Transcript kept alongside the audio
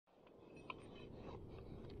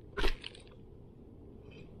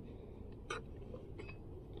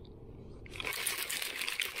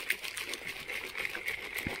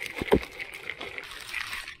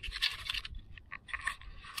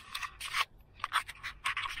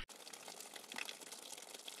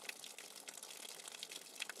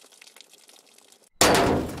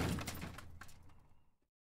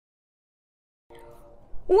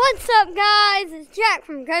What's up, guys? It's Jack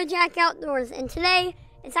from GrowJack Outdoors, and today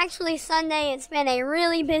it's actually Sunday. It's been a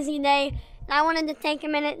really busy day, and I wanted to take a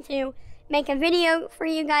minute to make a video for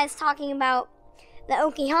you guys talking about the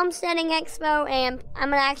Okie Homesteading Expo, and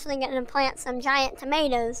I'm actually going to plant some giant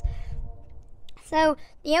tomatoes. So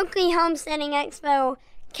the Okie Homesteading Expo,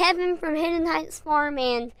 Kevin from Hidden Heights Farm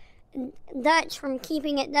and Dutch from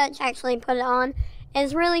Keeping It Dutch actually put it on.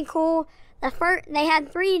 It's really cool. They had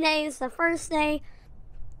 3 days. The first day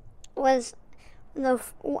was the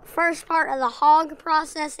first part of the hog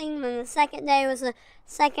processing, then the second day was the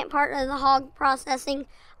second part of the hog processing.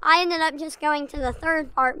 I ended up just going to the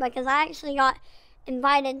third part because I actually got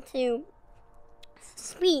invited to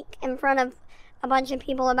speak in front of a bunch of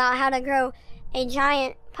people about how to grow a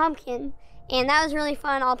giant pumpkin, and that was really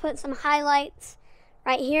fun. I'll put some highlights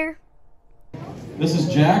right here. This is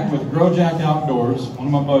Jack with GrowJack Outdoors, one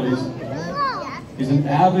of my buddies. He's an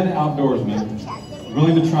avid outdoorsman,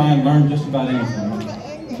 willing to try and learn just about anything.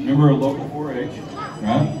 Remember a local 4-H,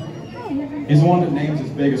 right? He's the one that names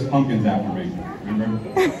his biggest pumpkins after me, remember?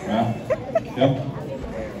 Right? Yep.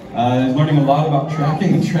 He's learning a lot about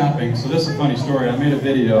tracking and trapping, so this is a funny story. I made a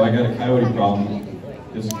video, I got a coyote problem.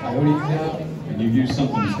 There's a coyote trap, and you used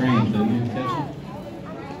something strange, didn't you, to catch it?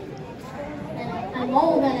 A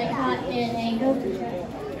mole that I caught in a gopher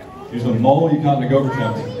trap. Used a mole you caught in a gopher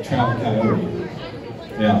trap to trap a coyote.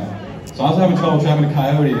 Yeah. So I was having trouble trapping a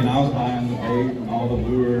coyote, and I was buying the bait and all the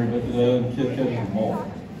lure, and the kid catches a mole,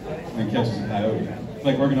 and then catches a coyote. It's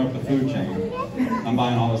like working up the food chain. I'm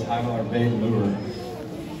buying all this $5 bait and lure.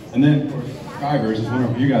 And then, of course, subscribers, as one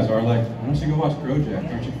of you guys are, like, why don't you go watch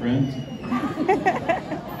GrowJack? Aren't you friends?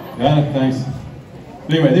 Yeah, thanks.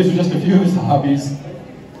 But anyway, these are just a few of his hobbies.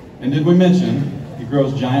 And did we mention he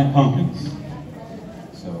grows giant pumpkins?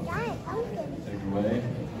 So, take it away.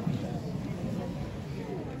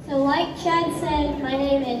 So like Chad said, my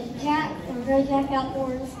name is Jack from GrowJack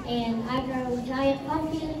Outdoors, and I grow giant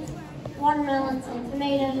pumpkins, watermelons, and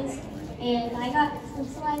tomatoes. And I got some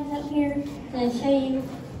slides up here to show you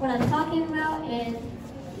what I'm talking about, and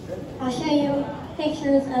I'll show you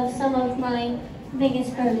pictures of some of my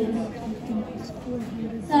biggest produce.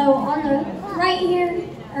 So on the right here,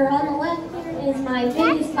 or on the left here, is my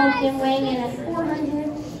biggest pumpkin weighing in at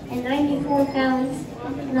 494 pounds,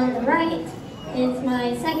 and on the right is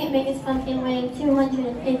my second biggest pumpkin weighing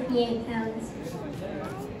 258 pounds.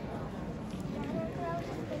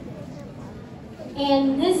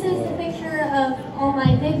 And this is the picture of all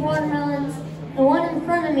my big watermelons. The one in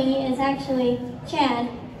front of me is actually Chad.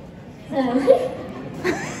 So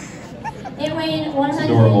it weighed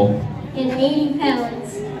 180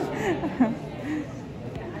 pounds.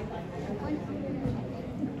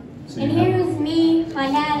 And here's me, my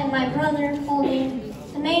dad, and my brother holding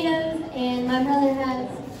tomatoes, and my brother has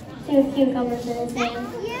 2 cucumbers in his hand.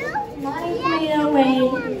 My tomato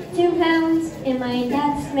weighed 2 pounds, and my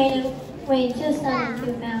dad's tomato weighed just under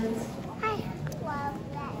 2 pounds.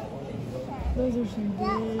 Those are some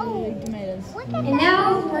big tomatoes. And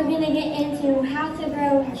now we're going to get into how to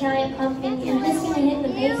grow giant pumpkins. I'm just going to hit the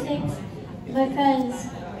basics because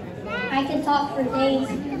I could talk for days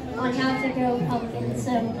on how to grow pumpkins.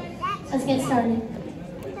 So let's get started.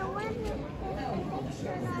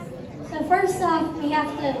 So first off, we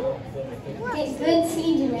have to get good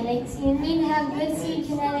seed genetics. You need to have good seed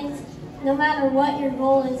genetics no matter what your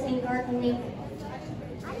goal is in gardening.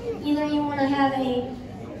 Either you want to have a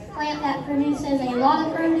plant that produces a lot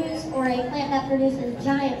of produce or a plant that produces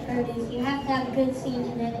giant produce. You have to have good seed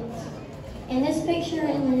genetics. In this picture,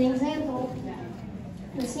 in an example,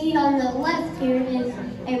 the seed on the left here is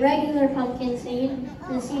a regular pumpkin seed, and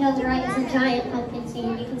the seed on the right is a giant pumpkin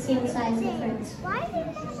seed. You can see the size difference.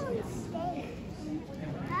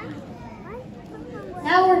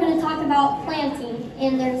 Now we're going to talk about planting,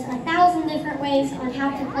 and there's 1,000 different ways on how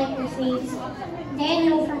to plant your seeds.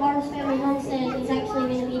 Daniel from Ours Family Homestead is actually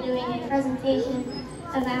going to be doing a presentation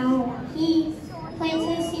of how he plants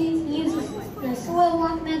his seeds. He uses the soil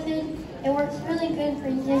lock method. It works really good for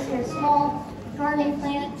just your small garden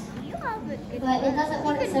plants, but it doesn't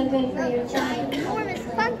work so good for your giant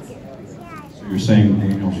plants. So you're saying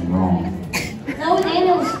Daniel's wrong? No,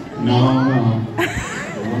 Daniel's... No.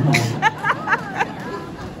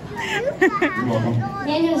 You're welcome.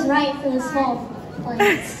 Daniel's right for the small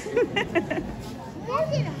plants.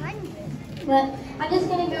 But I'm just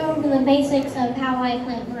going to go over the basics of how I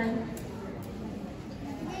plant mine.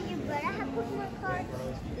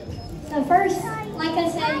 So first, like I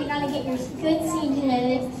said, you got to get your good seed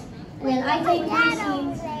genetics. And then I take my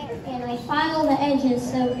seeds and I file the edges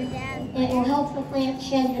so it will help the plant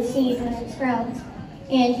shed the seed when it sprouts.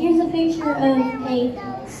 And here's a picture of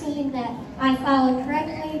a seed that I filed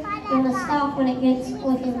correctly. You want to stop when it gets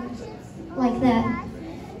looking like that.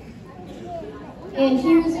 And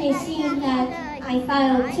here's a seed that I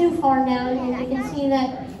filed too far down, and you can see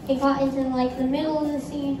that it got into like the middle of the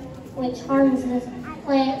seed, which harms this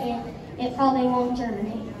plant, and it probably won't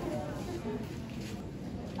germinate.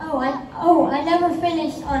 I never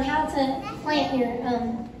finished on how to plant your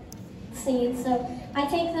seeds. So I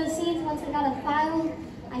take those seeds once I got them filed,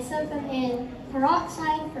 I soak them in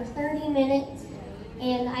peroxide for 30 minutes,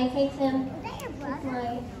 and I take them with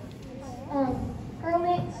my Pro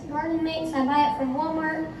Mix, garden mix. I buy it from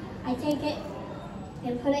Walmart. I take it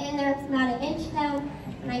and put it in there about an inch down,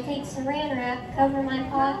 and I take saran wrap, cover my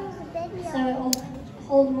pot so it will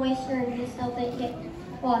hold moisture and just help it get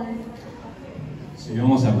watered. So you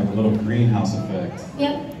almost have like a little greenhouse effect.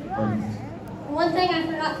 Yep. Perfect. One thing I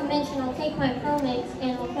forgot to mention, I'll take my Pro Mix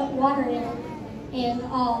and I'll put water in it, and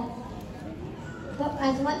I'll put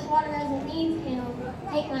as much water as it needs, and I'll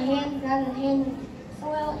take my hand, grab the hand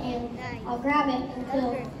soil, and I'll grab it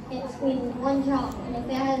until it squeezes one drop. And if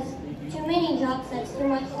it has too many drops, that's too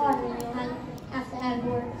much water, and you'll have to add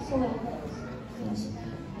more soil.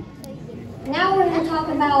 Now we're going to talk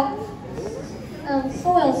about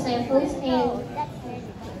soil samples, and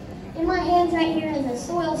in my hands right here is a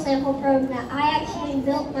soil sample probe that I actually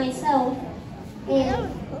built myself. And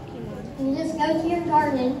you just go to your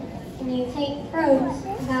garden and you take probes,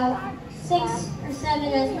 about 6 or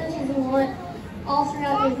 7, as much as you want, all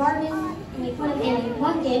throughout your garden, and you put them in a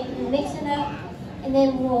bucket and mix it up, and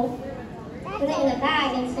then we'll put it in a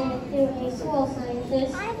bag and send it to a soil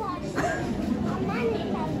scientist.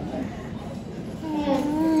 And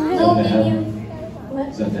they'll give you... What?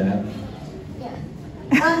 Is that Dad?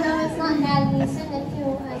 Yeah. Oh no, it's not Dad. We send it to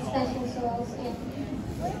special soils and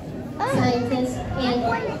scientists. And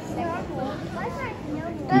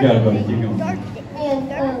You got it, buddy. Keep going. And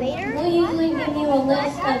they'll usually give you a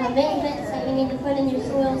list of amendments that you need to put in your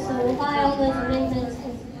soil, so we'll buy all those amendments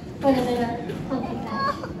and put them in our pumpkin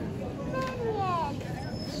patch.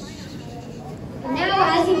 And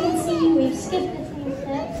now, as you can see, we've skipped a few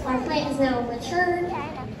steps. Our plant is now matured,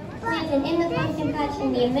 planted in the pumpkin patch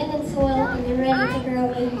in the amended soil, and you're ready to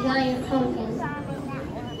grow a giant pumpkin.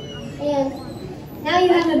 And now you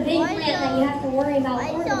have a big plant that you have to worry about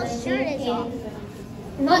organizing, and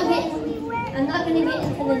I'm not going to get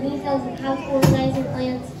into the details of how to organize your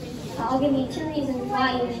plants. I'll give you 2 reasons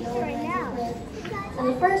why you should organize your plants. So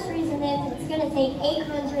the first reason is it's going to take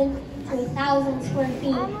 800 to 1,000 square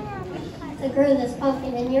feet to grow this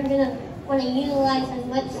pumpkin, and you're going to want to utilize as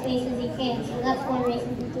much space as you can. So that's one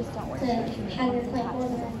reason to have your plant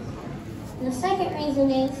organized. And the second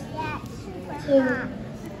reason is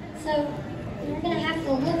so you're going to have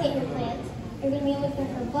to look at your plants. You're going to be looking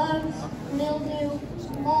for bugs, mildew,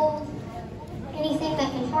 mold, anything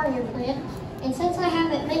that can harm your plant. And since I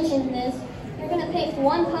haven't mentioned this, you're going to pick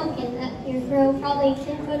one pumpkin that you grow probably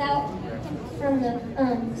 10 foot out from the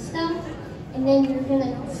stump, and then you're going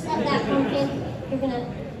to set that pumpkin. You're going to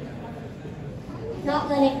not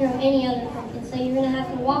let it grow any other pumpkin. So you're going to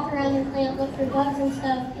have to walk around your plant, look for bugs and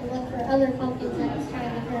stuff, and look for other pumpkins that it's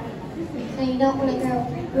trying to grow. So you don't want to grow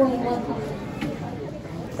more than one pumpkin.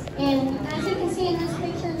 And as you can see in this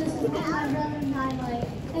picture, this is my brother and my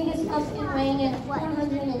biggest pumpkin, weighing at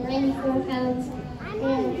 494 pounds.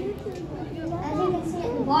 And as you can see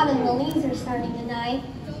at the bottom, the leaves are starting to die,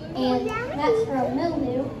 and that's from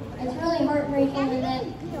mildew. It's really heartbreaking when that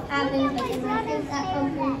happens, because I think that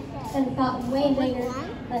pumpkin could have gotten way bigger,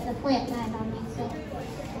 but the plant died on me. So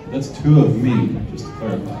That's 2 of me, just to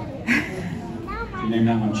clarify. You named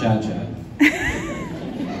that one Chad Chad.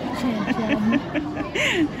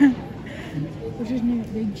 We'll just name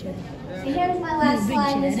it Big Chad. So here's my last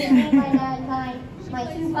slide. This is me, my dad, my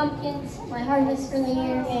 2 pumpkins, my harvest for the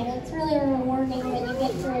year, and it's really rewarding when you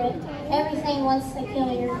get through it. Everything wants to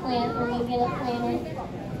kill your plant when you get it planted,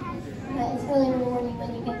 but it's really rewarding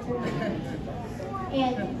when you get through it.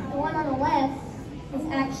 And the one on the left is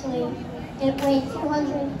actually, it weighed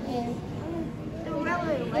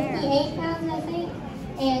 258 pounds, I think,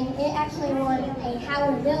 and it actually won a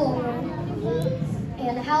Howard Bill Award.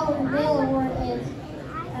 And the Howard Bill Award is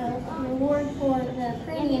a reward for the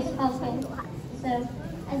prettiest pumpkin. So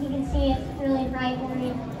as you can see, it's really bright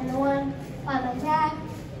green. And the one by my dad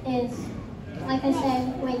is, like I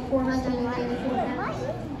said, weighed 494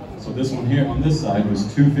 pounds. So this one here on this side was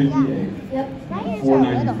 258. Yep. And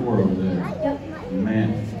 494 over there. Yep.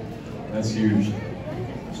 Man, that's huge.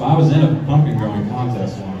 So I was in a pumpkin growing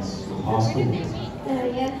contest once with hospitals. Oh,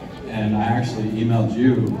 yeah. And I actually emailed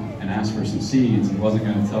you and asked for some seeds and wasn't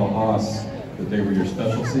going to tell Haas that they were your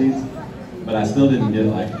special seeds. but I still didn't get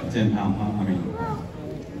like a 10-pound hump. I mean,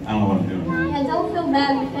 I don't know what I'm doing. Yeah, don't feel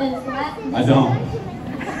bad because I don't.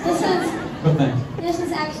 But thanks. This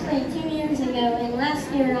is actually 2 years ago, and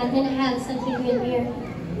last year I didn't have such a good year.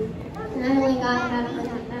 And I only got about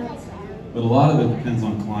 100 pounds. But a lot of it depends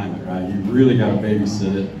on climate, right? You really got to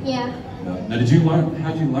babysit it. Yeah. Now, did you learn?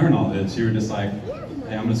 How'd you learn all this? You were just like,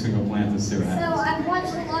 hey, I'm just gonna go plant this, see what happens. So I've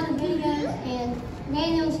watched a lot of videos, and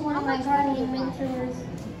Daniel's one of my gardening mentors.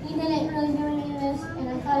 He didn't really do any of this, and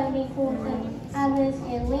I thought it'd be cool to have this.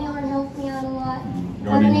 And Leon helped me out a lot.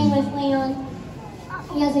 Gardening with Leon.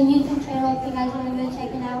 He has a YouTube channel if you guys want to go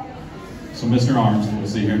check it out. So Mr. Arms, we'll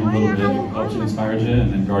see here in a little bit, helped you, inspired you,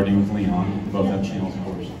 and then Gardening with Leon. We both have channels, of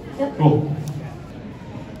course. Yep. Cool.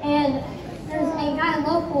 And there's a guy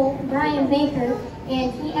local, Brian Baker,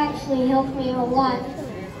 and he actually helped me a lot.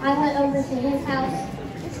 I went over to his house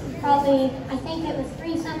probably, I think it was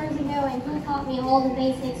 3 summers ago, and he taught me all the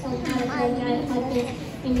basics on how to grow giant pumpkins,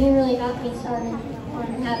 and he really got me started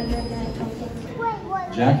on how to grow giant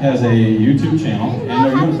pumpkins. Jack has a YouTube channel, and are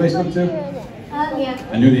you on Facebook too? Yeah.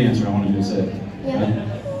 I knew the answer, I wanted you to say it. Yeah.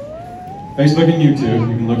 Facebook and YouTube,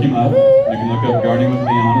 you can look him up. You can look up Gardening with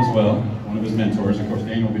Leon as well, one of his mentors. Of course,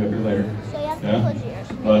 Daniel will be up here later. Yeah.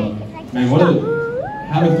 But man,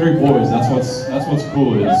 having 3 boys, that's what's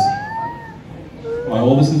cool is my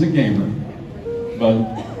oldest is a gamer, but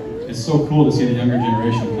it's so cool to see the younger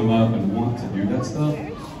generation come up and want to do that stuff.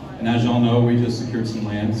 And as y'all know, we just secured some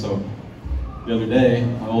land, so the other day,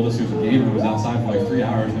 my oldest, who's a gamer, was outside for like 3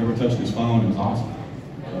 hours, never touched his phone. It was awesome.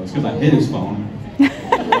 It's because I hid his phone.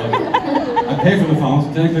 I paid for the phone,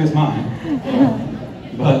 so technically it's mine.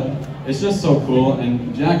 But it's just so cool,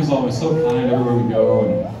 and Jack is always so kind everywhere we go,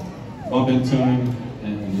 and bump into him,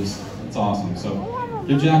 and just, it's awesome. So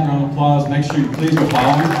give Jack a round of applause. Make sure you please go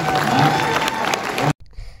follow him.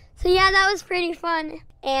 So yeah, that was pretty fun.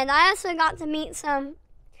 And I also got to meet some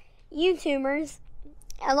YouTubers.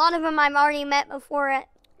 A lot of them I've already met before at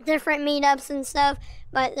different meetups and stuff,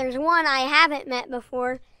 but there's one I haven't met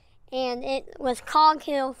before, and it was Cog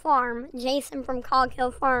Hill Farm, Jason from Cog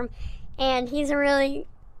Hill Farm, and he's a really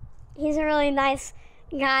nice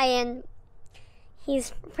guy, and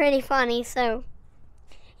he's pretty funny. So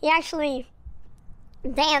he actually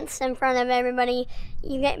danced in front of everybody.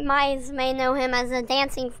 You guys may know him as a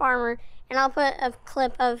dancing farmer, and I'll put a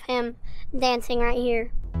clip of him dancing right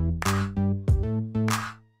here.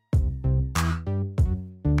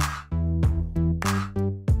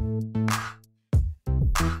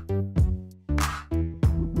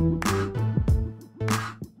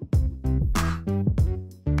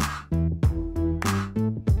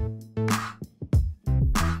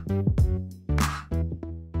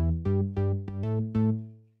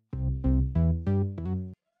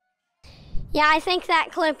 Yeah, I think that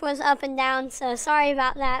clip was up and down, so sorry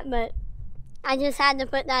about that, but I just had to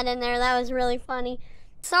put that in there. That was really funny.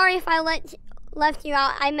 Sorry if I left you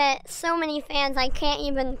out. I met so many fans I can't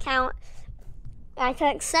even count. I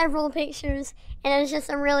took several pictures, and it was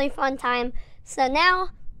just a really fun time. So now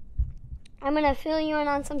I'm going to fill you in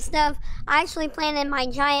on some stuff. I actually planted my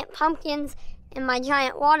giant pumpkins and my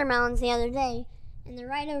giant watermelons the other day, and they're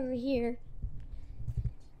right over here.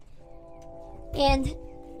 And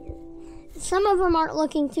some of them aren't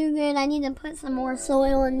looking too good. I need to put some more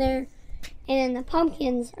soil in there. And the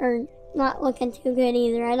pumpkins are not looking too good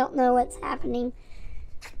either. I don't know what's happening.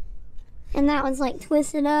 And that one's like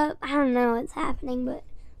twisted up. I don't know what's happening, but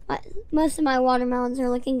most of my watermelons are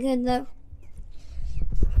looking good though.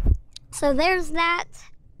 So there's that.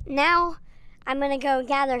 Now I'm gonna go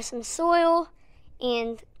gather some soil,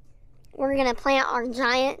 and we're gonna plant our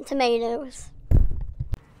giant tomatoes.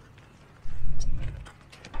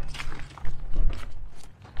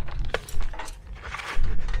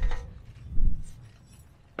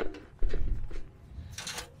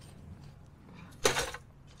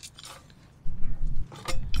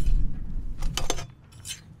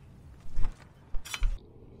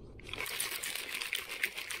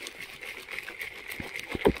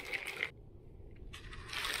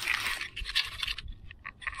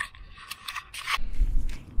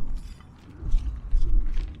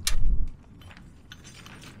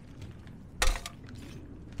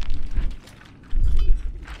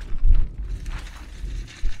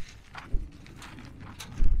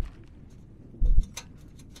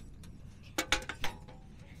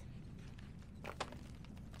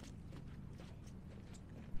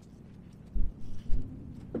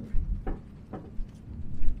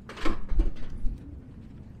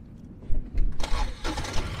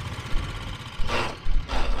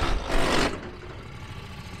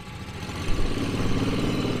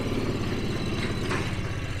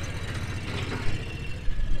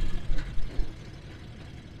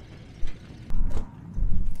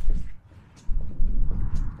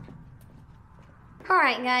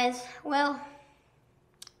 Alright guys, well,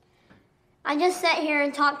 I just sat here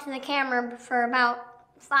and talked to the camera for about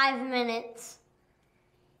 5 minutes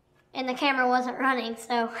and the camera wasn't running,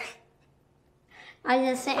 so I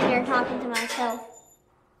just sat here talking to myself.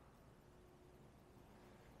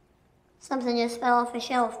 Something just fell off a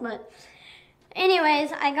shelf, but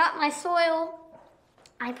anyways, I got my soil.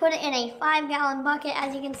 I put it in a 5-gallon bucket,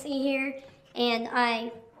 as you can see here, and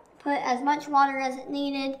I put as much water as it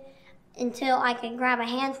needed until I could grab a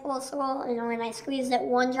handful of soil, and when I squeezed it,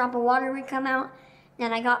 1 drop of water would come out.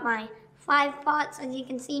 Then I got my 5 pots, as you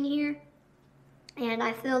can see in here, and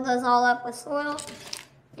I filled those all up with soil.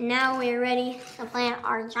 And now we're ready to plant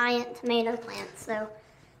our giant tomato plants. So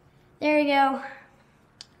there you go.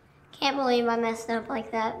 Can't believe I messed up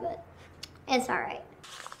like that, but it's all right.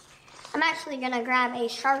 I'm actually gonna grab a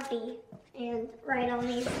Sharpie and write on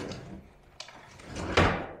these.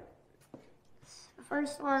 The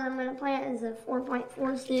first one I'm gonna plant is a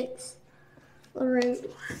 4.46 LaRue.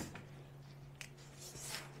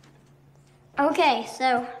 Okay,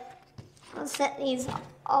 so let's set these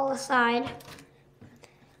all aside.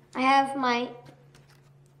 I have my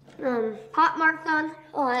pot marked on.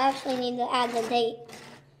 Oh, I actually need to add the date.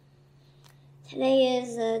 Today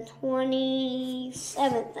is the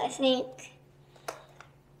 27th, I think.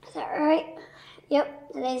 Is that right?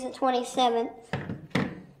 Yep, today's the 27th.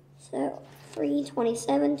 So,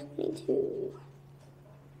 3/27/22.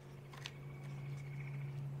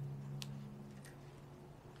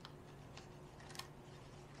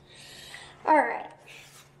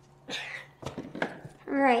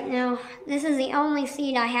 Alright, now, this is the only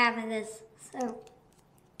seed I have of this. So,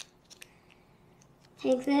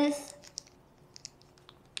 take this.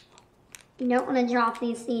 You don't want to drop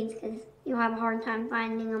these seeds because you'll have a hard time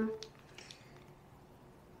finding them.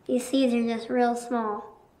 These seeds are just real small.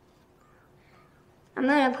 I'm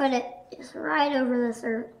going to put it just right over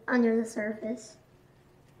the under the surface.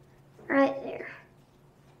 Right there.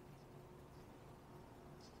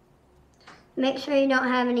 Make sure you don't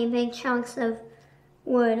have any big chunks of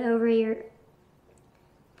wood over your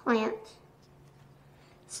plant.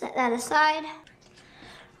 Set that aside.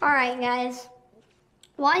 Alright guys,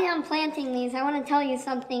 while I'm planting these, I want to tell you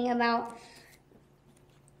something about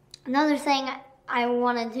another thing I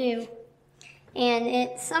want to do. And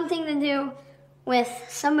it's something to do with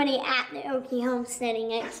somebody at the Okie Homesteading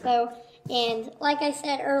Expo. And like I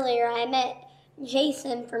said earlier, I met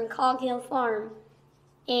Jason from Cog Hill Farm.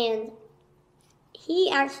 And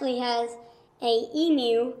he actually has a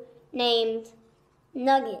emu named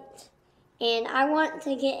Nugget. And I want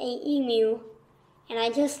to get a emu, and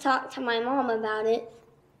I just talked to my mom about it.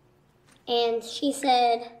 And she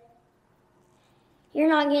said, "You're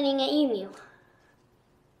not getting an emu."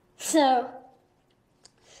 So,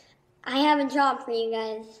 I have a job for you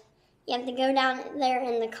guys. You have to go down there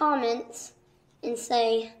in the comments and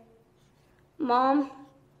say, "Mom,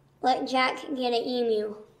 let Jack get an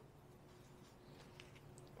emu."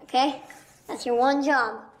 Okay? That's your one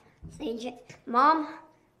job. Say, "Mom,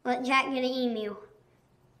 let Jack get an emu."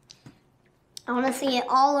 I want to see it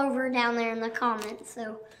all over down there in the comments,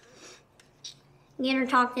 so get her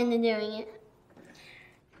talked into doing it.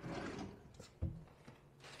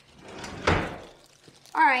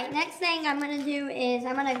 Alright, next thing I'm going to do is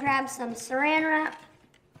I'm going to grab some saran wrap.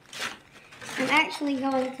 I'm actually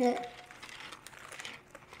going to...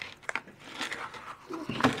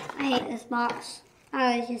 I hate this box.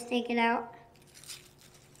 I always just take it out.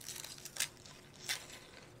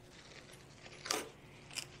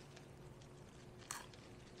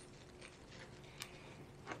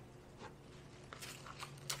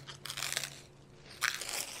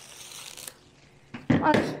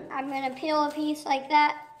 I'm going to peel a piece like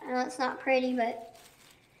that. I know it's not pretty, but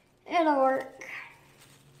it'll work.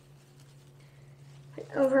 Put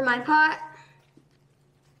it over my pot.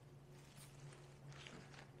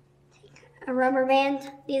 Take a rubber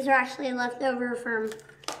band. These are actually left over from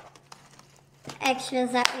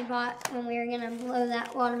extras that we bought when we were going to blow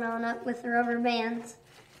that watermelon up with the rubber bands.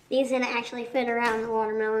 These didn't actually fit around the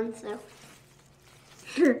watermelon, so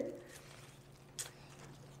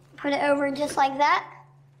put it over just like that.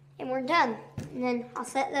 And we're done. And then I'll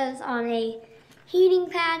set those on a heating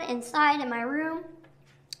pad inside in my room,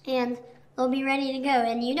 and they'll be ready to go.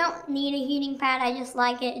 And you don't need a heating pad, I just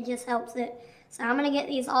like it, it just helps it. So I'm gonna get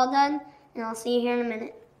these all done, and I'll see you here in a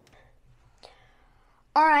minute.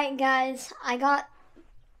 Alright guys, I got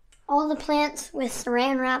all the plants with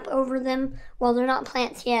saran wrap over them. Well, they're not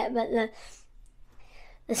plants yet, but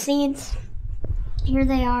the seeds, here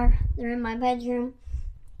they are. They're in my bedroom.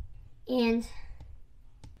 And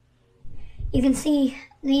you can see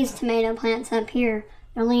these tomato plants up here.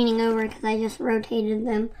 They're leaning over because I just rotated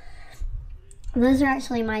them. Those are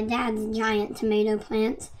actually my dad's giant tomato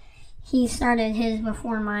plants. He started his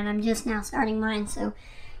before mine. I'm just now starting mine. So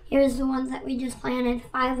here's the ones that we just planted,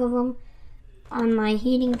 5 of them on my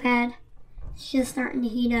heating pad. It's just starting to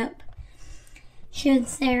heat up. Should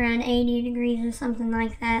stay around 80 degrees or something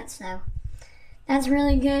like that. So that's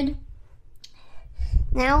really good.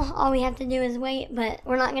 Now all we have to do is wait, but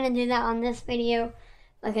we're not going to do that on this video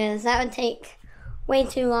because that would take way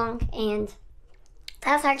too long, and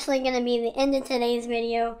that's actually going to be the end of today's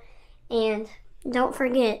video. And don't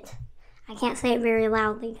forget, I can't say it very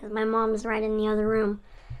loudly because my mom's right in the other room.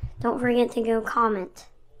 Don't forget to go comment,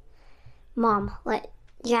 "Mom, let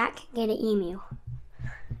Jack get an email."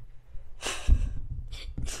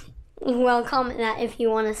 Well, comment that if you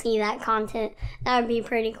want to see that content. That would be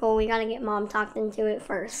pretty cool. We got to get Mom talked into it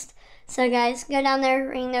first. So guys, go down there,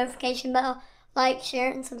 ring the notification bell, like,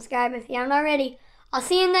 share, and subscribe if you haven't already. I'll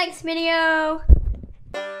see you in the next video.